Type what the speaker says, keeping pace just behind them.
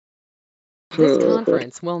This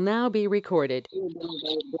conference will now be recorded.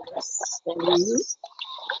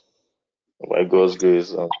 By God's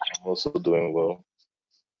grace, I'm also doing well.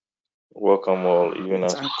 Welcome all, even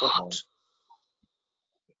as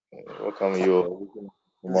welcome you all,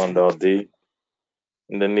 command our day.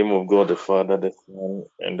 In the name of God, the Father, the Son,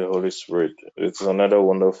 and the Holy Spirit. It's another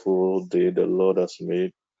wonderful day the Lord has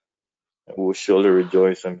made, and we will surely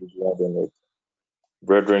rejoice and be glad in it.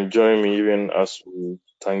 Brethren, join me even as we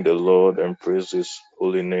thank the Lord and praise His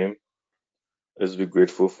holy name. Let's be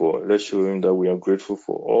grateful for. Let's show Him that we are grateful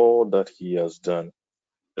for all that He has done.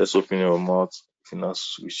 Let's open our mouths, even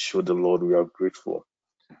as we show the Lord we are grateful.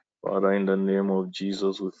 Father, in the name of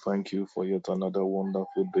Jesus, we thank you for yet another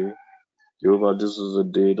wonderful day. Jehovah, this is a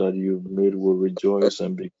day that you've made. We'll rejoice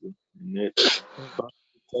and be glad in it.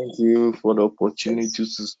 Thank you for the opportunity to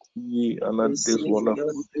see another this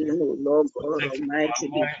wonderful day. Lord God Almighty,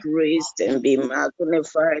 be praised and be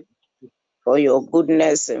magnified for your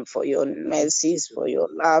goodness and for your mercies, for your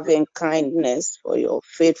love and kindness, for your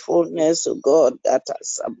faithfulness, O God, that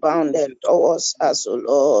has abounded towards us, O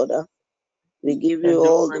Lord. We give you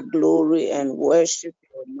all the glory and worship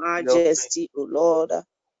your majesty, O Lord.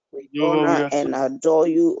 We honor and adore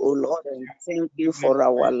you, O Lord, and thank you for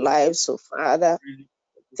our lives, O Father.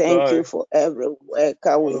 Thank you for every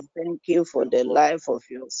worker. We thank you for the life of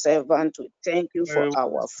your servant. We thank you for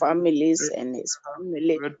our families and his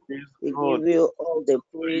family. We give you all the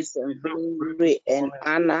praise and glory and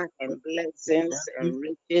honor and blessings and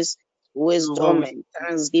riches, wisdom and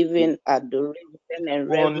thanksgiving, adoration and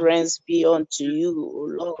reverence be unto you,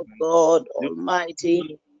 O Lord God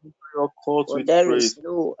Almighty. For there is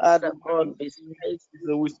no other God besides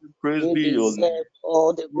you. You deserve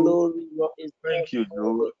all the glory, you deserve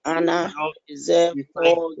all the honor, you deserve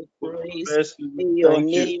all the praise. May your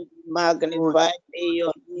name be magnified, may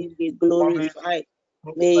your name be glorified,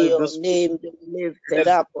 may your name be lifted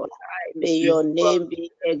up on high, may your name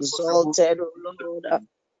be exalted, O Lord.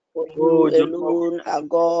 For you alone are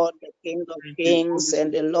God, the King of kings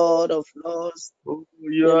and the Lord of lords,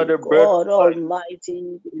 the God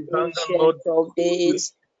Almighty, the ancient of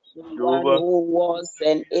days, the one who was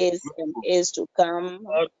and is to come.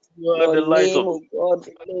 Your name, O God,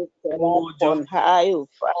 be lifted up on high, O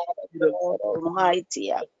Father, God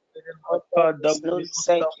Almighty. There is no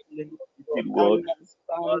searching for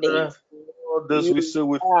understanding. You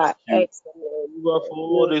are excellent. You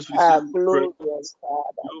are glorious,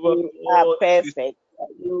 Father. You are perfect.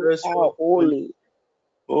 You are holy.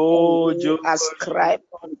 You ascribe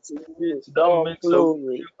unto you all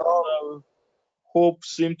glory, all hope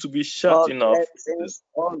seem to be shut in our blessings,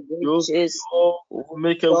 all riches,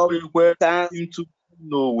 make a way where seem to be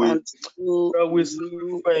no way. You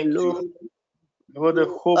alone. For the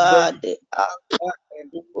hope that the Alpha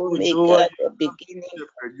and the Omega, the beginning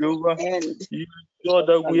and the end. You know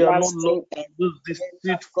that we are not lost in this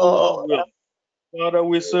deceitful world. Father,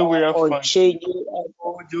 we say we are fine.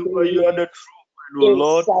 Oh, Jehovah, you are the true one, O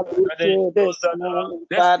Lord.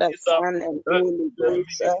 Father, Son, and Holy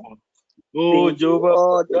Ghost. Oh, Jehovah,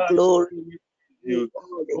 all the glory, you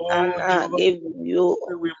all the honor, give you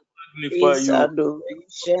praise,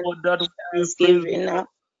 adoration, thanksgiving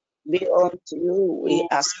be unto you. We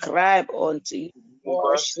ascribe unto you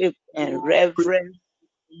worship and reverence.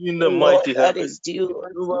 In the mighty that is due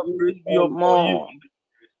unto you and more.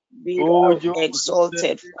 Be thou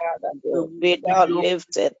exalted, Father. Be thou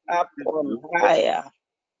lifted up on higher.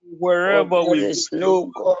 Wherever there is no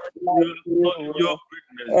God like you. Your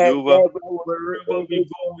greatness, Jehovah. Wherever we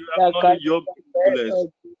go, we acknowledge your greatness.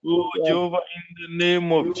 Oh, Jehovah, in the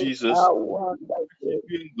name of Jesus. You are wonderful.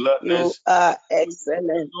 You are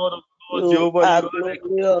excellent. You are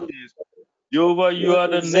glorious. Jehovah, you are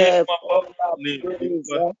the name above name.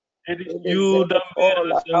 It is you that made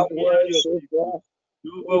us and worship.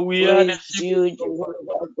 Jehovah, we are the sheep of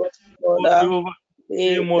Jehovah.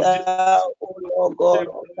 Thou, O Lord God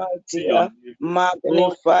Almighty,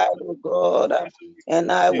 magnify the God,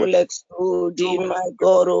 and I will extol thee, my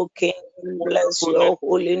God, O King, bless your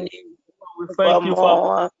holy name. Thank you,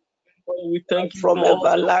 Father. We thank you from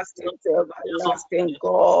everlasting to everlasting,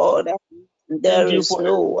 God. There is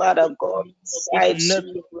no other God besides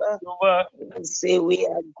you. We say we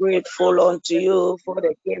are grateful unto you for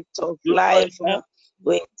the gift of life.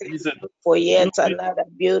 We thank you for yet another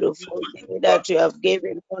beautiful day that you have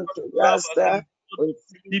given unto us. We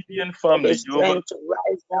thank you for the strength to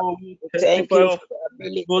rise up. We thank you for the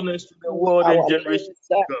ability to the world and generation.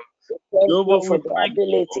 Thank Jehovah, you we for the thank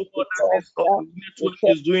you for ability all to that talk. this We network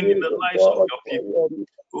thank is doing in you, the O lives of God, your for people. your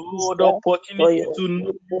Oh, the sister, for opportunity your to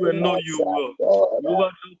know you and know faithfulness, you well. God.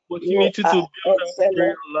 Jehovah, the You opportunity to are build our prayer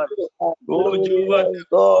excellent. lives. You are Oh, Jehovah, glorious, the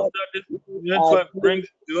growth God. that this You are network brings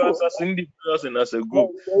to us beautiful. as individuals and as a group.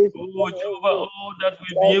 And this Oh, Jehovah, morning, all that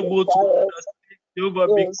we be able to glorifiers, undertake, Jehovah,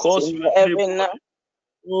 ghosts because in you are able. heaven,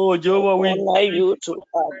 Oh, to Jehovah, we honor thank you, you for to the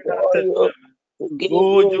adore kind-hearted you, them. to give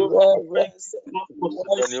Oh, you Jehovah, we thank reverence, you and for to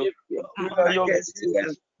purposes and worship your pray that your majesty. grace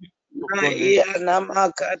will speak upon him. Naya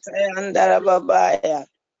namakataya ndarababaya.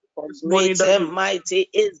 For This morning great that and you mighty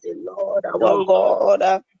is the Lord our Jehovah, God,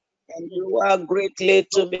 and you are greatly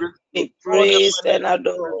to be all the praised and financial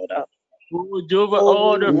adored. oh, Jehovah, Oh,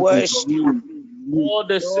 all we the worship you. all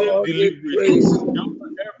the safe Lord, we delivery. praise you. Jehovah,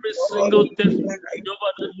 every Lord, single we testimony, honor you.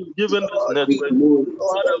 Jehovah, that you've given this Lord, we network.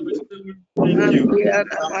 Father, exalt we you. say we thank you. Naya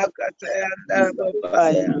namakataya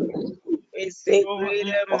ndarababaya. We say Jehovah, great in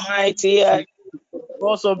and all mighty are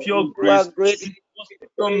because of your you are grace, greatly because to be of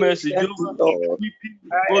your praised mercy, and Jehovah, adored. we give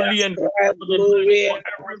you I holy and ascribe for the night, glory for and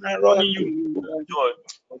every honor morning unto you give us you. joy.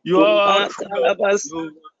 You are our true help, Makalabas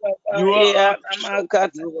Jehovah. You are our Baya true help,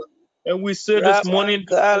 Namakata Jehovah. And we say this morning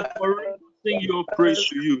that we'll Rabakalabas forever sing your praise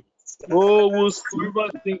to you. Oh, we'll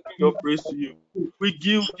forever sing your praise to you. We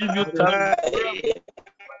give you thanks forever.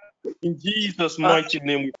 In Jesus' mighty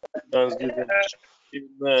name, we pray thanksgiving.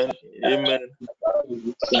 Amen. Amen.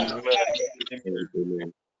 Amen. Amen.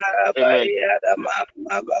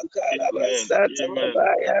 Amen. Amen.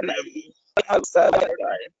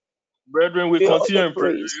 Amen. Brethren, we All continue the in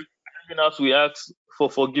prayer. praise. Even as we ask for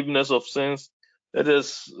forgiveness of sins, let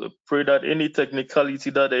us pray that any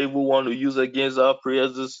technicality that the evil one will use against our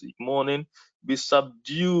prayers this morning be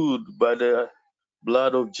subdued by the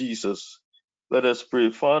blood of Jesus. Let us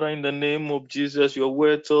pray. Father, in the name of Jesus, your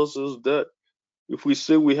word tells us that if we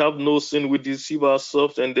say we have no sin, we deceive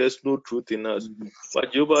ourselves and there's no truth in us.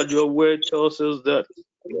 But Jehovah, your word tells us that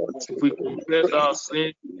if we confess our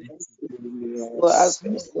sins, We ask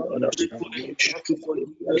for God of faithful and just to forgive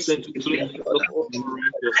us mercy, and to cleanse us of God all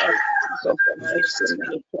unrighteousness. of mercy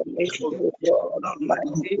and permission, God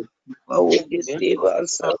Almighty. For we deceive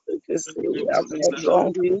ourselves if we say we have not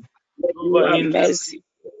wronged you, but you Jehovah, are in the name merciful,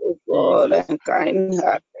 O of God, Jesus, and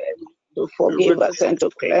kind-hearted to forgive every us and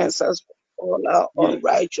to cleanse us from all our yes,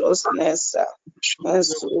 unrighteousness,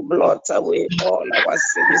 and to blot away all our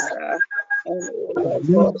sins. And O Lord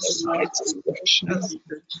God Almighty, us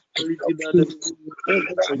quality that the and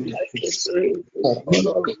grant us the grace, O God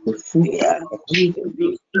Almighty, to be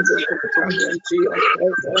able to come into your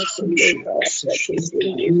presence to make our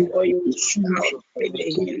petition before you without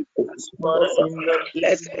any hindrance, Father, Lord. in the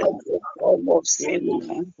Let name of every form of sin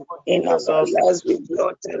in forgive our us our lives be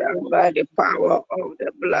blotted out by the power of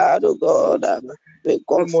the blood of God. We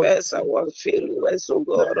name of confess our failures, O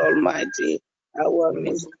God Almighty, our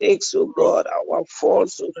mistakes, O God, our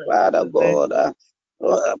faults, O Father God.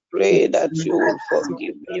 Lord, I pray that you will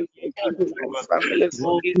forgive me, forgive my family,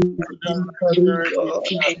 oh, forgive my that spirit God.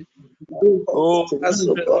 within us. Oh, Forgive us,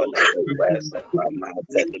 O God, that the words of our mouth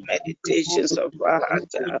and the oh, meditations of our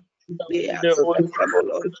heart be the Holy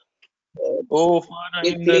acceptable unto God. oh, Father,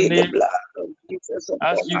 We in the plead the name, blood of Jesus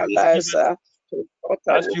as upon you our forgive lives to cut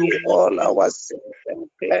as you away wash all us our sins and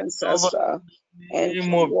cleanse over us the and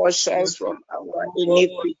name to of wash Jesus. us from our Oh,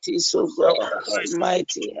 iniquities, O our God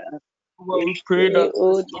Almighty. We we pray that pray,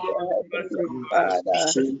 O restore dear unto us Heavenly your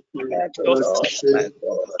Father, that, O just Lord, my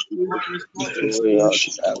God, you restore to show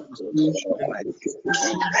yourself, O God and Almighty,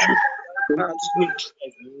 you not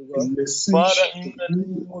Father, in the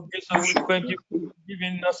name of Jesus, we thank you for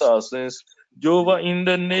forgiving us our sins. Jehovah, in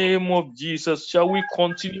the name of Jesus, shall we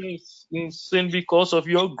continue in sin because of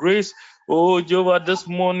your grace? Oh, Jehovah, this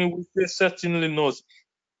morning we say certainly not.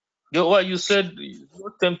 Jehovah, you said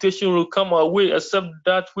no temptation will come our way except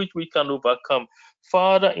that which we can overcome.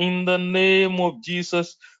 Father, in the name of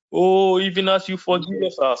Jesus, oh, even as you forgive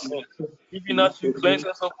us our sins, even as you cleanse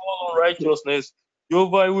us of all unrighteousness,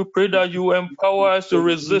 Jehovah, we pray that you empower us to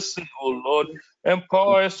resist sin, oh Lord.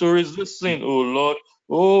 Empower us to resist sin, oh Lord.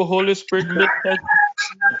 Oh, Holy Spirit, make us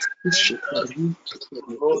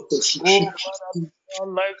Lord. Oh, Father, our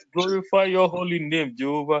lives glorify your holy name,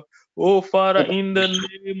 Jehovah. Oh, Father, in the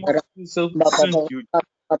name of Jesus, we thank you.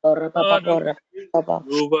 Father, we praise you,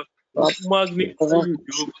 Jehovah. We magnify you,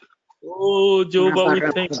 Jehovah. Oh, Jehovah, we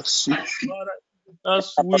thank you. Father,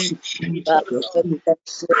 as we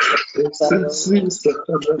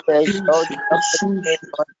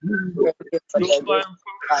Jehovah,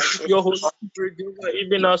 with your Holy Spirit, Jehovah,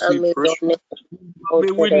 even as we pray,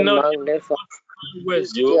 may we not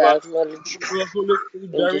words, We Jehovah. acknowledge you May the Holy Spirit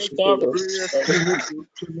in this direct our day of prayers. celebration.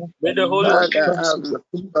 May the Holy Father,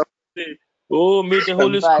 Spirit say, oh, may the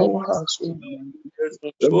Holy Spirit invite yes.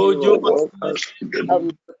 into Oh, your Jehovah, work.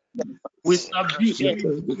 we subdue any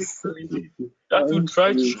demonic energy that will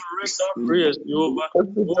try to correct our prayers, Jehovah.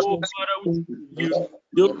 Oh, Father, we thank you.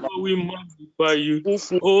 Jehovah, we magnify you.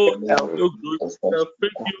 This is Oh, the take your glory, Father.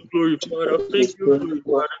 Take your glory, Father. Take your glory,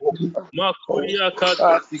 Father. Makoria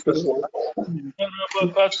Katika,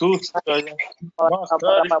 Marabakatusaya,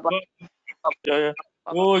 Makarika.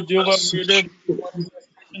 Oh, Jehovah, may there be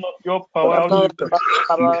manifestation of your power as we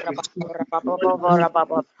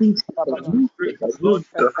pray. Lord,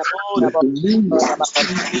 oh,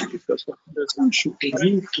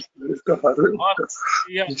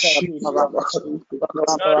 Makoria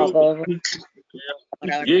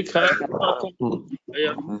Yekaya,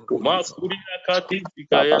 Makuria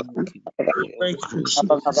Katikaya. Oh, thank you.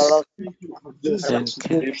 Thank you,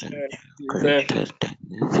 Jesus. Amen.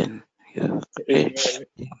 Amen. Amen.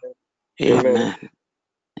 Amen.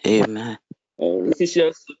 Amen.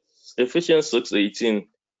 Ephesians 6:18.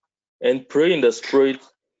 And pray in the Spirit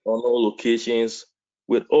on all occasions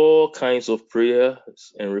with all kinds of prayers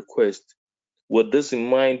and requests. With this in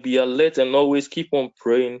mind, be alert and always keep on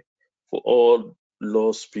praying for all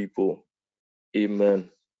lost people. Amen.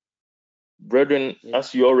 Brethren,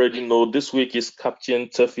 as you already know, this week is Captain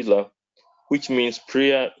Tefillah, which means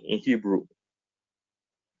prayer in Hebrew.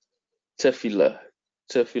 Tefillah,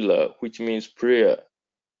 which means prayer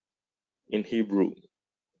in Hebrew.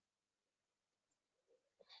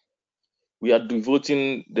 We are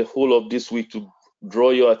devoting the whole of this week to draw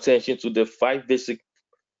your attention to the 5 basic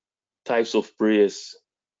types of prayers.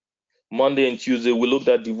 Monday and Tuesday, we looked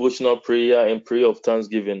at devotional prayer and prayer of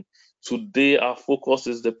thanksgiving. Today, our focus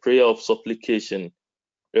is the prayer of supplication.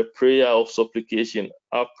 A prayer of supplication.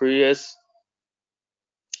 Our prayers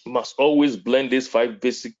must always blend these 5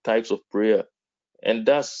 basic types of prayer. And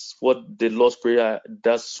that's what the Lord's Prayer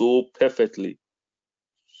does so perfectly.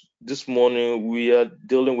 This morning, we are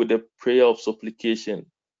dealing with the prayer of supplication.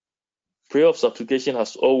 Prayer of supplication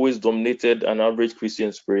has always dominated an average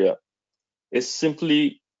Christian's prayer. It's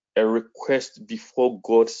simply a request before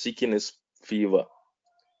God seeking his favor.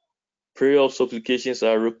 Prayer of supplications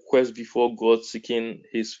are requests before God seeking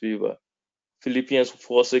his favor. Philippians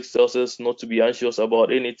 4:6 tells us not to be anxious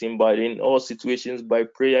about anything, but in all situations, by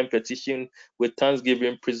prayer and petition with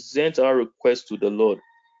thanksgiving, present our requests to the Lord.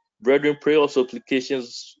 Brethren, prayer of supplications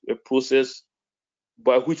is a process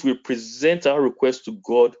by which we present our requests to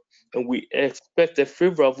God and we expect a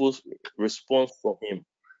favorable response from him.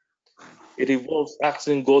 It involves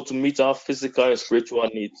asking God to meet our physical and spiritual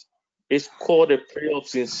needs. It's called a prayer of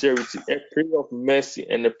sincerity, a prayer of mercy,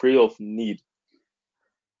 and a prayer of need.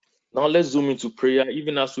 Now let's zoom into prayer,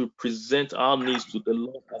 even as we present our needs to the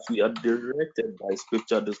Lord as we are directed by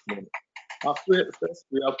Scripture this morning. Our first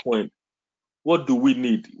prayer point: what do we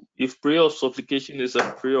need? If prayer of supplication is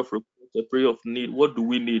a prayer of request, a prayer of need, what do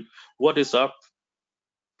we need? What is our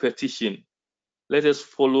petition? Let us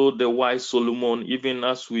follow the wise Solomon, even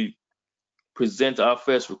as we present our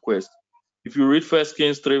first request. If you read 1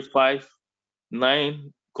 Kings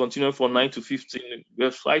 3:5-9, continuing from 9 to 15,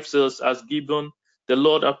 verse 5 says, as Gibeon, the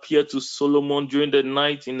Lord appeared to Solomon during the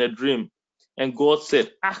night in a dream, and God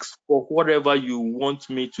said, ask for whatever you want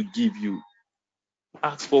me to give you.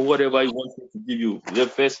 Ask for whatever you want me to give you. The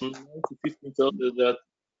verse 9 to 15 tells us that,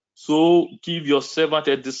 so give your servant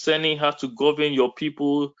a discerning heart to govern your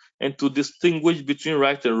people and to distinguish between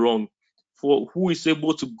right and wrong. For who is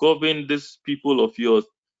able to govern this people of yours?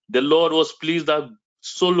 The Lord was pleased that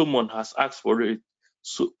Solomon has asked for it,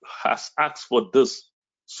 so has asked for this.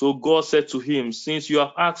 So God said to him, since you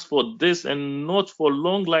have asked for this and not for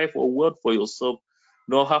long life or wealth for yourself,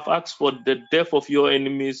 nor have asked for the death of your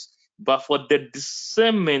enemies, but for the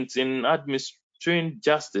discernment in administering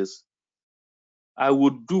justice, I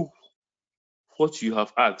will do what you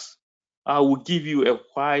have asked. I will give you a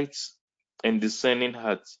wise and discerning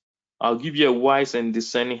heart. I'll give you a wise and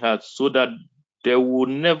discerning heart so that there will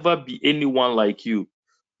never be anyone like you,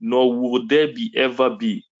 nor will there be ever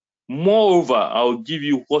be. Moreover, I'll give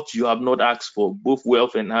you what you have not asked for, both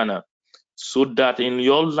wealth and honor, so that in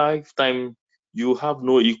your lifetime you have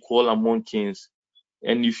no equal among kings.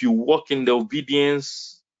 And if you walk in the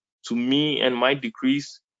obedience to me and my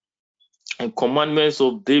decrees and commandments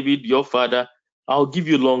of David your father, I'll give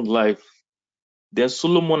you long life. Then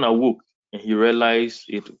Solomon awoke and he realized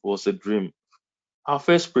it was a dream. Our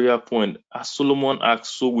first prayer point, as Solomon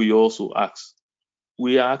asked, so we also ask.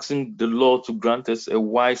 We are asking the Lord to grant us a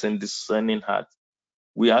wise and discerning heart.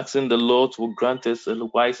 We are asking the Lord to grant us a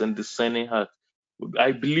wise and discerning heart.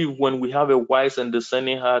 I believe when we have a wise and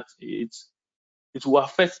discerning heart, it will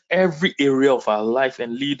affect every area of our life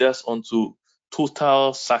and lead us onto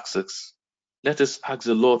total success. Let us ask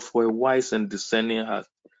the Lord for a wise and discerning heart.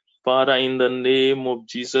 Father, in the name of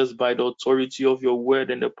Jesus, by the authority of your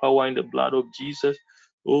word and the power in the blood of Jesus,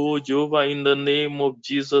 oh Jehovah, in the name of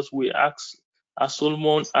Jesus, we ask, as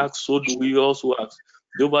Solomon asked, so do we also ask.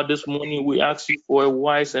 Jehovah, this morning we ask you for a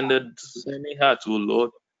wise and a discerning heart, oh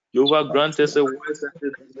Lord. Jehovah, grant us a wise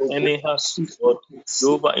and a discerning heart, Lord.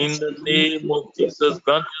 Jehovah, in the name of Jesus,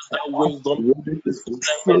 grant us that wisdom,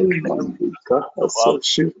 discernment in every aspect of our life.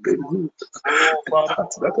 Oh, Father,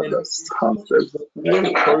 in the name of Jesus, by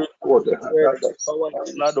the authority of the word and the power and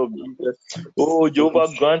the blood of Jesus. Oh, Jehovah,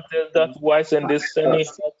 grant us that wise and discerning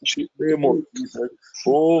heart in the name of Jesus.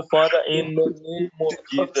 Oh, Father, in the name of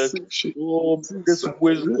Jesus. Oh, may this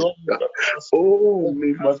wisdom Oh, transform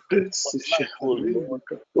me our life, oh Lord.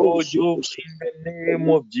 Oh, Jehovah, in the name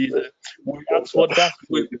of Jesus, we ask for that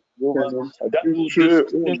wisdom, Jehovah, that will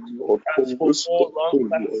distinguish us from all wrong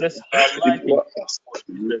practices in our life in the name of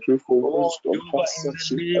Jesus. Oh, Jehovah, in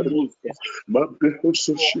the name of Jesus,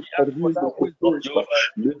 oh, we ask for that wisdom, Jehovah,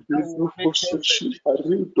 that will make us a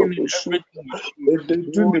living in everything we do.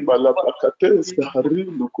 Oh, Jehovah, in the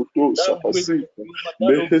name of that wisdom, Jehovah,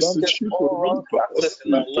 that will grant us all success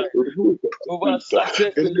in our life. Jehovah,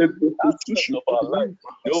 success in every aspect of our life.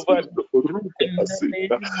 Jehovah, in the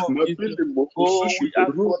name of Jesus. Oh, we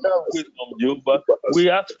ask for that wisdom, Jehovah. We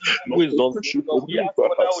ask for that wisdom, Jehovah. We ask for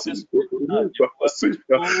that discerning heart, Jehovah.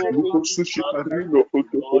 Oh, may you grant us,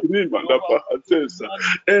 Lord. Jehovah,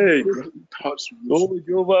 Hey, wisdom. Oh,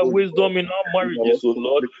 Jehovah, wisdom in our marriages, oh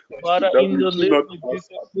Lord. Father, in the name of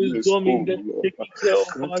Jesus, wisdom in the taking care of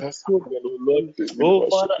our children, oh Lord. Oh,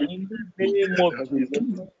 Father, in the name of Jesus.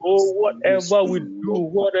 Oh, whatever we do,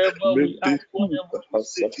 whatever we ask, whatever we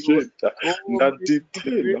say, Lord. Oh, may you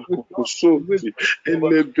be great with us with wisdom,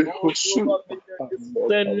 Jehovah. Oh, Jehovah, may the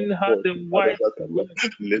discerning heart and wise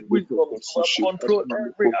wisdom, Jehovah, control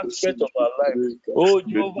every aspect of our life. Oh,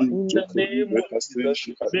 Jehovah, in the name of Jesus,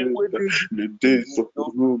 may we be distinguished,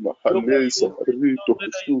 Jehovah. Jehovah, you said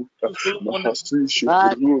that you told Solomon that we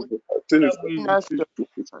there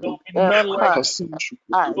will be none like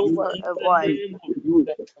Jehovah in the name of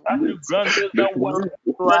Jesus. As you grant us that one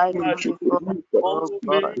understanding heart, Jehovah. Oh,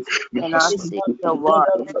 may and I this seek heart your grant word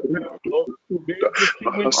us wisdom, Lord. May it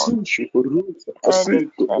distinguish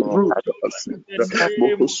and oh, the Jehovah, in the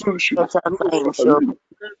name of Jesus. things your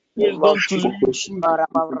name of Wisdom to Jesus.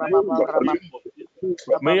 live in the name of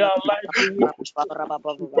Jesus. May our life be wisdom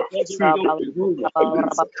because of your wisdom.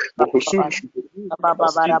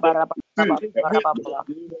 Distinct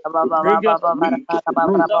wisdom to bring us to that of Jesus.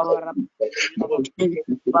 Oh Lord, let everything we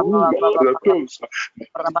do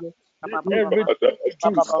oh, let this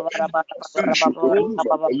wisdom bring us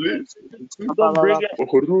Father in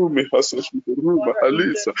the name of Jesus.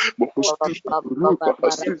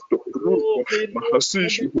 Oh, may no enemy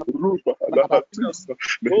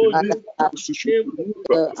oh, Jehovah, in the name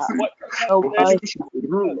of Jesus, whatever the enemy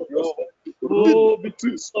has, Jehovah, oh,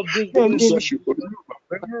 because of this wisdom, Jehovah,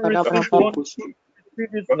 may we receive it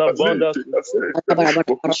in abundance, Lord.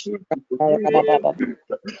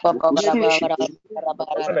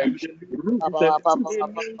 Father, in the name of Jesus, any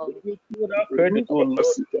without credit, oh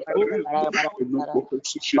Lord, oh,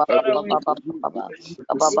 Father, we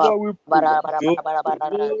Jehovah, we pray, Jehovah,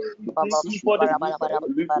 oh, we thank you for this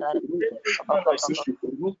Father,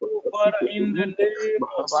 oh, Father, in the name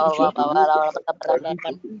of Jesus,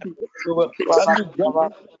 Jehovah, as you grant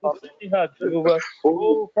us the heart, Jehovah,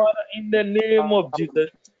 oh, Father, in the name of Jesus,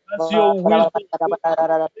 as your wisdom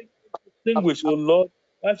distinguish, oh Lord,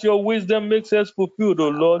 as your wisdom makes us fulfilled, oh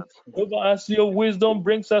Lord, Jehovah, as your wisdom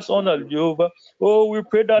brings us honor, Jehovah, oh, we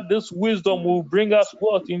pray that this wisdom will bring us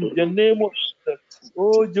wealth in the name of Jesus.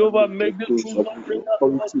 Oh, Jehovah, make this wisdom bring us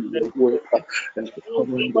wealth in the name of Jesus. Oh,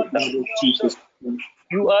 Jehovah, that wealth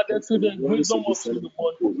you added to the wisdom of Solomon.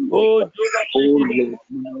 Oh, Jehovah, make it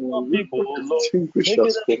a more people, oh Lord. Make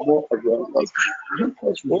it a more people, oh Lord.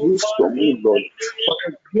 Oh, Father, in the name of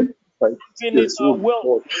Jesus, even in our wealth,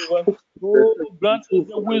 Jehovah. Oh, grant us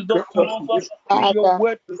the wisdom to also understand your Father,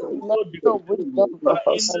 word, let Lord. your wisdom Father,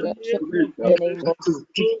 in the direction name of in the Jesus, name of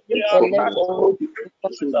oh, may our and let hearts your know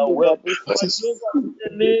wisdom is our do wealth. everything. But Jehovah, in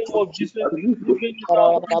the name of Jesus, even in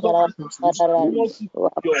our wisdom, we want to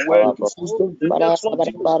speak your word. Oh, bring us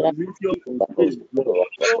unto your word, your faith. Oh,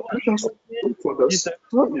 Jehovah, in the name for the Jesus.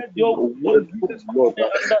 strength Let in your your wisdom word, give oh us Lord, the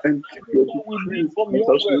and give your understanding that we need decrees, from give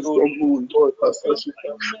your us word, O wisdom, oh Lord, as Lord. such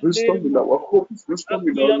In the wisdom name in of our hopes, as wisdom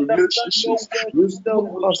in we our understand your relationships, word, wisdom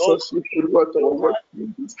O as Lord, such at our Jehovah,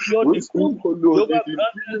 workplaces, your wisdom, decree. oh Lord, Jehovah, in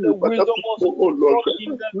grant us dealing the with other wisdom also people, to oh Lord, walk grant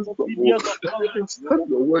in us the wisdom, oh, obedience of let your me life, understand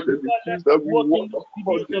your word and Jehovah, let decrees that us we walk walk in the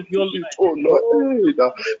obedience according of to your it, life. oh Lord, Oh, hey,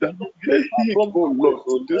 that may we we not pay depart heed, from oh your Lord, ways,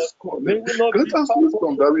 to O Lord. this calling. May we not Grant us depart from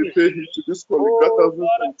wisdom your that we ways, pay O heed Lord. to this calling. Grant Oh, us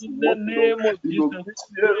Father, wisdom to in the walk, Lord, name of in Jesus,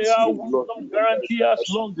 may obedience to our you, Lord, in wisdom your life. guarantee us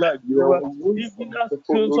long life, Your Jehovah. wisdom, Even as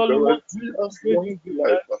oh King Lord, Solomon guarantee grew us in great long in great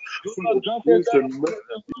life, life, full Jehovah of granted grace that and mercy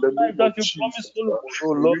in long the life name of that you promised Jesus. Solomon,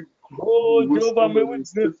 oh May Lord. we grow Oh, in Jehovah, wisdom may and we in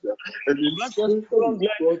grace. stature and in Grant us favor long with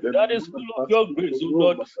life God and that is man. full of your grace, O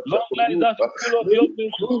Lord. Long life that is full of May your we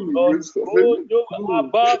mercy, grow O in Lord. wisdom, may Oh, we Jehovah, grow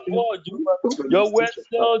above in all, Jehovah. wisdom and in Your word stature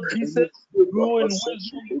tells and Jesus in favor. grew in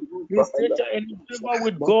wisdom, in stature, and in favor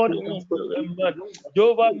with God and man.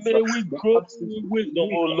 Jehovah, may we grow in wisdom,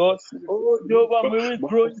 O Lord. Oh, Jehovah, may we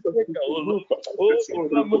grow in stature, O Lord. Oh,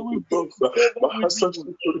 Jehovah, may we grow in favor with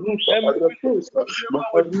you. And may we grow in favor with man,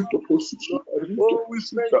 O Lord. Oh, we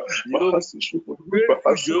thank you, Jehovah.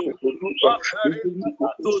 Grateful Jehovah. Makare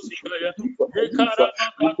bakato sikaya. Ekara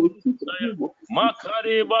bakato sikaya.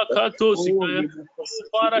 Makare bakato sikaya. Oh,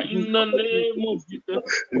 Father, in the name of Jesus.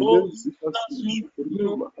 Oh, as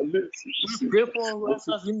we pray for us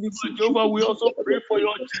as individuals, Jehovah. We also pray for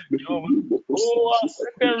your church, Jehovah. Oh, our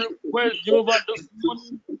second request, Jehovah, this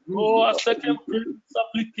morning. Oh, our second prayer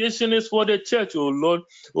supplication is for the church, oh Lord.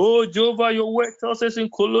 Oh, Jehovah, your word tells us in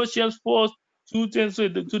Colossians 4:2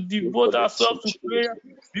 to devote ourselves to prayer,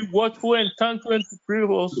 be watchful and thankful and to pray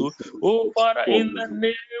also. Oh, Father, in the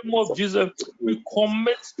name of Jesus, we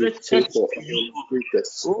commit We the pray church for to you. our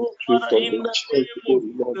leaders. We Oh, pray Father, for in the the church, name of oh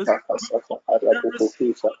Lord. Jesus, we commit the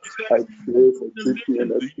I responsibility pray for of the TP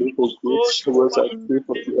and nation I to you. pray for great Oh, showers. Jehovah, I in pray the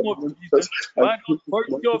for name the of ministers. Jesus, I by the pray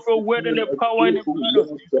for authority of your word and Monday. the I power pray, and the oh blood of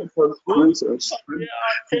Lord, Jesus. that has Oh, grace and Jehovah, may strength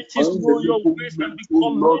our to churches find know the your little grace and meant, be oh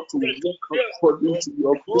Lord, to committed to walk them, according Lord. to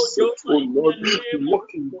your Oh, precepts, Jehovah, oh in Lord, the to name of walk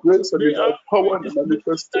in Jesus, grace and may in the our power and the churches know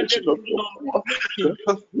that the manifestation of your power. denomination, Grant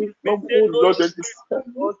us Jehovah, may wisdom, they oh know Lord, your and grace,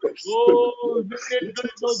 discernment Lord. of spirit, Oh, Lord. may they Let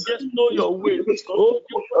us not just discern know this your ways. wisdom Oh, to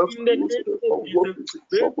walk Jehovah, us in the through so name that of our walk Jesus, is in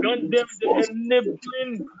may trouble grant and them the falls into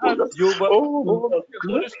enabling heart, us. Jehovah. Oh Oh, Lord, the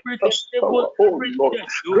grant Holy Spirit us enable power, oh every Lord. church,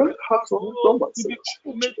 Jehovah. Grant us Oh, wisdom as to a be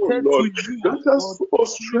church, oh committed to Lord. you, Grant oh us Lord. oh,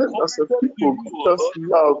 To be strength as a committed to people. you, oh Grant us Lord.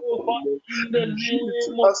 love, Oh, oh Lord. Father, in the And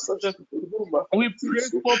unity name of as such Jesus. to the room. We pray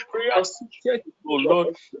for prayer church, oh Lord.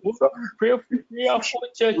 Oh, we pray for prayer for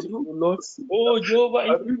church, oh Lord. Oh, Jehovah,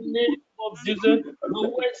 in the name of Jesus, your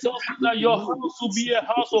word tells us that your house will be a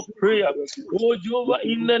house of prayer. Oh, Jehovah,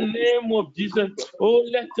 in the name of Jesus, oh,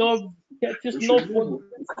 let your churches not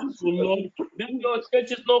forget this, oh Lord. Let your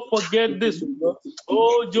churches not forget this, oh Lord.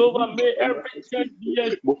 Oh, Jehovah, may every church be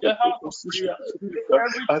a house of prayer. May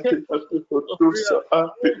every church be a house of prayer.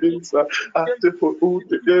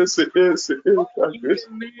 Oh, Jehovah, in the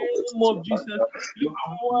name of Jesus,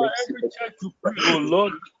 empower every church to pray, oh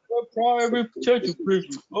Lord. Empower every church to pray.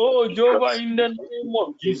 Oh, Jehovah, in the name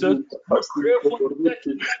of Jesus, we pray for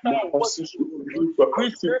churches that are watchful, oh Lord. We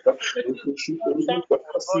pray for churches that are thankful,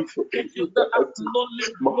 oh Lord. Churches that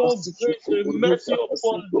acknowledge your grace and mercy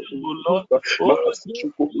upon them, oh Lord. Oh,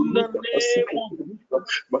 Jehovah, in the name of Jesus.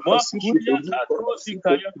 Makuya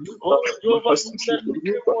Katosikaya. Oh, Jehovah, in the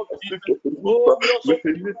name of Jesus. Oh, we also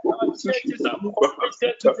pray that our churches are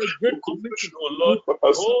committed to the Great Commission, oh Lord.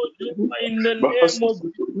 Oh, Jehovah, in the name of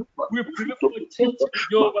Jesus, we pray for churches,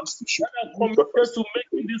 Jehovah, that are committed to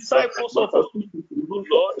making disciples of all nations, oh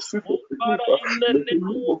Lord. Oh, Father, in the name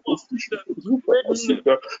of Jesus, we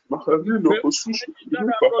pray for churches that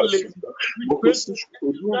are not lazy. We pray for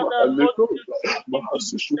churches that are not just talking to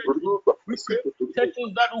the churches. We pray for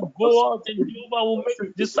churches that will go out and Jehovah will make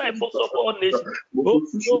disciples of all nations. Oh,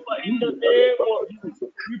 Jehovah, in the name of Jesus,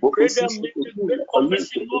 we pray that may the Great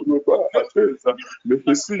Commission not be the Great Commission in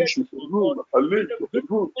our churches, oh Lord. May the Great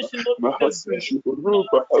Commission not be the Great Commission in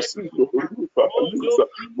our churches, oh Lord. Oh, Jehovah,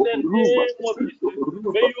 in the name of Jesus,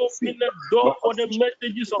 may you open the door for the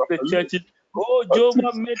messages of the churches. Oh,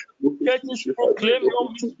 Jehovah, may the churches proclaim your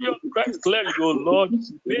mystery of Christ clearly, oh Lord.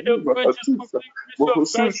 May the churches proclaim the mystery of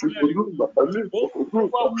Christ clearly, oh Lord. Oh,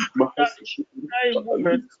 Jehovah, we pray that in this time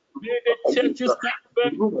moment, May the churches stand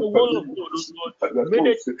firm in the wall of God, oh Lord. May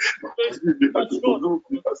the churches stand assured, oh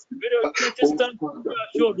Lord. May the churches stand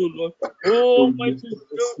assured, oh Lord. Oh, mighty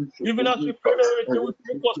God, even as we pray that they will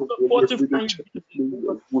take us supportive congregations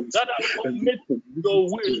that are submit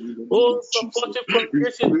your will. Oh, supportive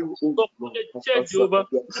congregations support the church, Jehovah,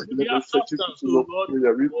 with their substance, oh Lord.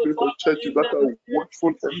 Oh, Father, in the name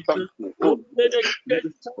of Jesus, oh, may the church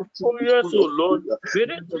stand for us, oh Lord. May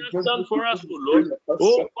the church stand for us, oh Lord.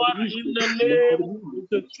 Oh, Father, in the name of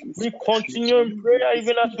Jesus, we continue in prayer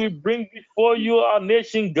even as we bring before you our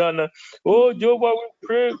nation, Ghana. Oh, Jehovah, we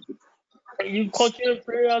pray. You continue in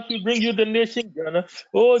prayer as we bring you the nation, Ghana.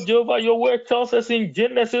 Oh, Jehovah, your word tells us in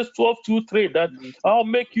Genesis 12:2-3 that I'll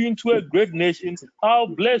make you into a great nation. I'll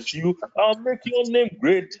bless you. I'll make your name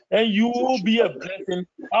great, and you will be a blessing.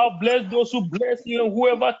 I'll bless those who bless you, and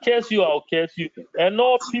whoever cares you, I'll curse you. And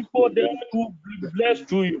all people there will be blessed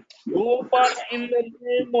through you. Oh, Father, in the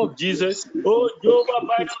name of Jesus. Oh, Jehovah,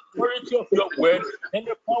 by the authority of your word and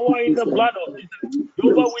the power in the blood of Jesus.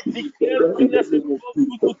 Jehovah, we declare Genesis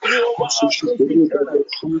 12:2-3 over our nation, Ghana.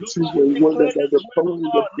 Jehovah, we declare this word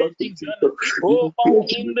over our nation, Ghana. Oh, Father,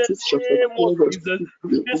 in the name of Jesus,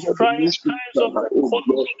 in these trying times of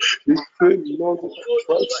economy, oh,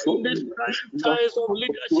 Jehovah, in these trying times of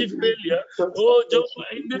leadership failure, oh, Jehovah,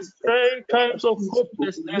 in these trying times of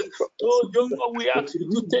hopelessness, oh, Jehovah, we ask you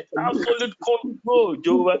to take absolute control,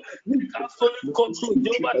 Jehovah. Take absolute control,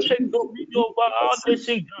 Jehovah. Take dominion over our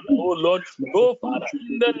nation, Ghana, oh Lord. Oh, Father,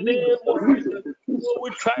 in the name of Jesus. Oh,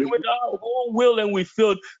 we tried with our own will and we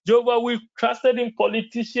failed. Jehovah, we trusted in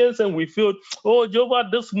politicians and we failed. Oh, Jehovah,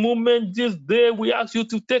 this moment, this day, we ask you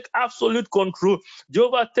to take absolute control.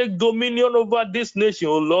 Jehovah, take dominion over this nation,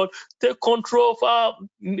 oh Lord. Take control of our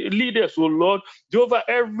leaders, oh Lord. Jehovah,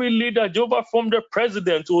 every leader, Jehovah, from the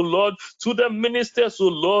president, oh Lord, to the ministers, oh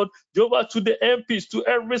Lord, Jehovah, to the MPs, to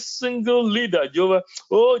every single leader, Jehovah.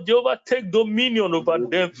 Oh, Jehovah, take dominion over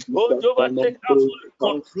them. Oh, Jehovah, take absolute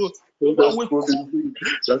control. Jehovah, we commit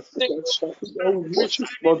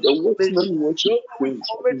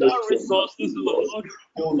our resources, Lord.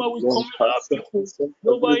 Jehovah, we commit our people.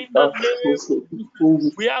 Jehovah, in the name of Jesus,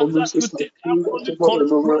 we ask that you take absolute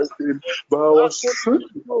control.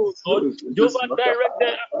 Lord. Jehovah, direct the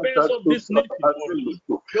affairs of this nation, Lord.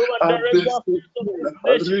 Jehovah, direct the affairs of this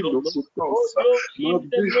nation, Lord. Oh, Jehovah, in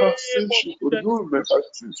the name of Jesus,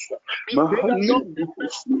 we pray that your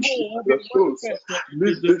purpose will be manifested.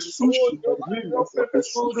 Oh, Jehovah, your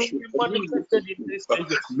purpose will be manifested in this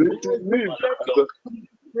nation. Oh, Jehovah, let your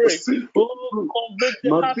pray. Oh, convict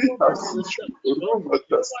the heart of the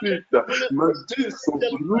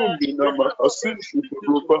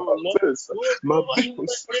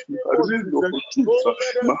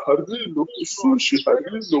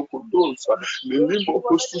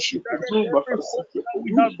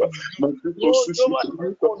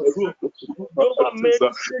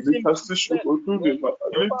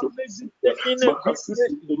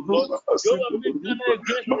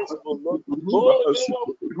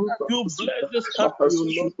you bless this country,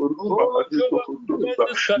 Lord. Oh, bless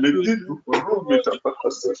this country.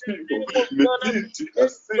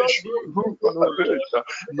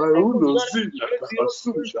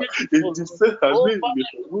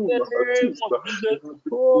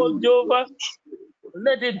 Oh, Jehovah,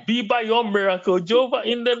 let it be by your miracle, Jehovah,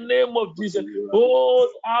 in the name of Jesus. Oh,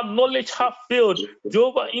 our knowledge have failed,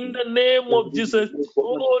 Jehovah, in the name of Jesus.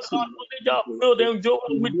 Oh, our knowledge have failed, and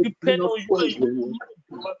Jehovah, we depend on you.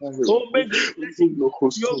 Oh, make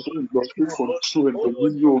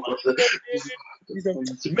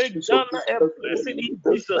make Ghana a blessing in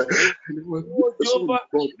Jesus' name. Oh, Jehovah,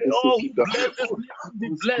 may all who bless this nation be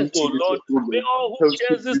blessed, oh Lord. May all who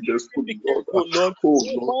cherish this nation be kept, oh Lord. Oh,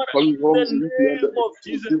 Father, in the name of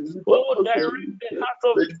Jesus, oh, direct the heart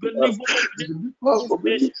of benevolent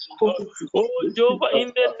nation, Lord. Oh, Jehovah,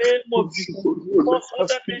 in the name of Jesus, cause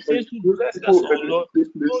other nations to bless us, oh Lord.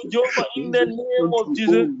 Oh, Jehovah, in the name of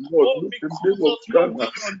Jesus, oh, because of your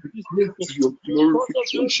will on this nation, because of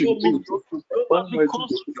your dominion, Jehovah,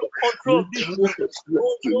 because of your control of this nation,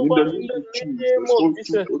 oh, Jehovah, in the name of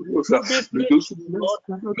Jesus, through this nation, Lord,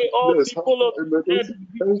 may all people of the earth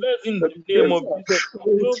be blessed in the name of Jesus.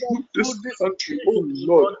 Jehovah, through this country, oh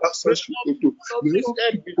Lord, may all people of this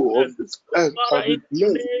earth be blessed. Father, in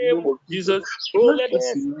the name of Jesus, oh, let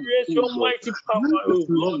us experience your mighty power, oh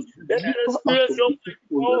Lord. Let us experience your mighty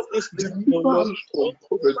power of this nation, oh Lord. Oh,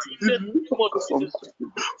 in the name of Jesus,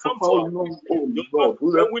 come for our people,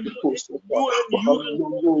 and we know you and you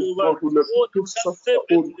alone, Jehovah. Oh, you can save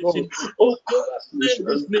this nation. Oh, Jehovah, save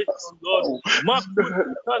this nation, Lord.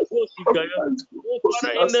 Oh,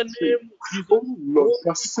 Father, in the name of Jesus. Oh Lord,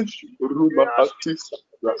 passage Ruma Hatisa,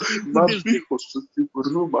 Mabi Hosuki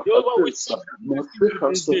Ruma Hatisa, Mabi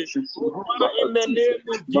Hasashi Ruma in the name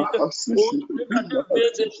of Hatisa, Jesus. Mahasishi Ruma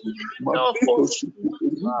Hatisa, Mabi Hosuki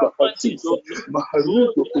Ruma Hatisa,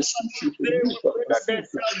 Maharido Hosuki Ruma There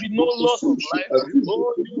Hatisa, shall be no loss of life.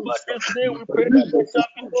 Oh, Jehovah, this day we pray that there shall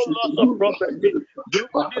be no loss of property.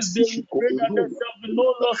 Jehovah, this day we pray that there shall be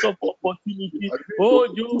no loss of opportunity. Oh,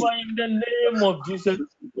 Jehovah, in the name of Jesus.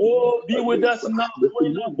 Oh, be with us now,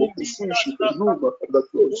 going up and be with us now.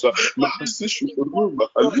 Mahasishi Ruma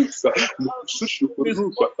Halisa, Mahasishi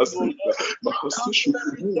Ruma Hasita, Mahasishi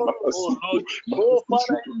Ruma Hasitu, Oh,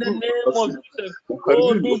 Father, in the name of Jesus.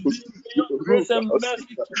 Oh, this day, may your grace and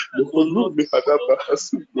mercy keep us, oh Lord.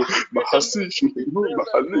 Mahasishi Ruma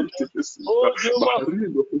Halite, Oh, Jehovah,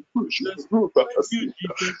 Maharino Jesus. Ruma Thank you,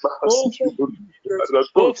 Hasita, Jesus. Oh, Mahasishi thank you, Ruma Jesus.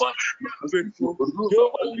 Oh, Father, we are Mahasishi grateful. Ruma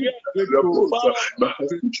Jehovah, we are grateful. Father, we are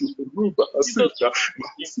grateful. Mahasishi Ruma Jesus, Hasita,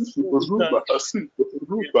 Mahasishi Ruma Hasita,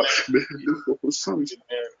 Ruma Mehelefo Husushi.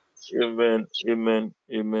 Amen. Amen.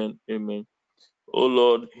 Amen. Amen. Oh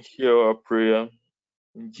Lord, hear our prayer.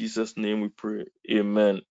 In Jesus' name we pray.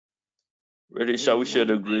 Amen. Ready? Shall we share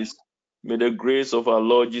the grace? May the grace of our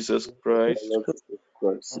Lord Jesus Christ, Lord Jesus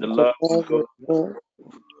Christ, the The love of love of God, God,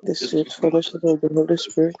 the the sweet sweet fellowship fellowship of the Holy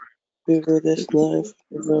Spirit be with us now and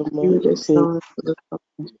You forevermore. the Amen. sound for the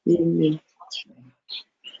Amen.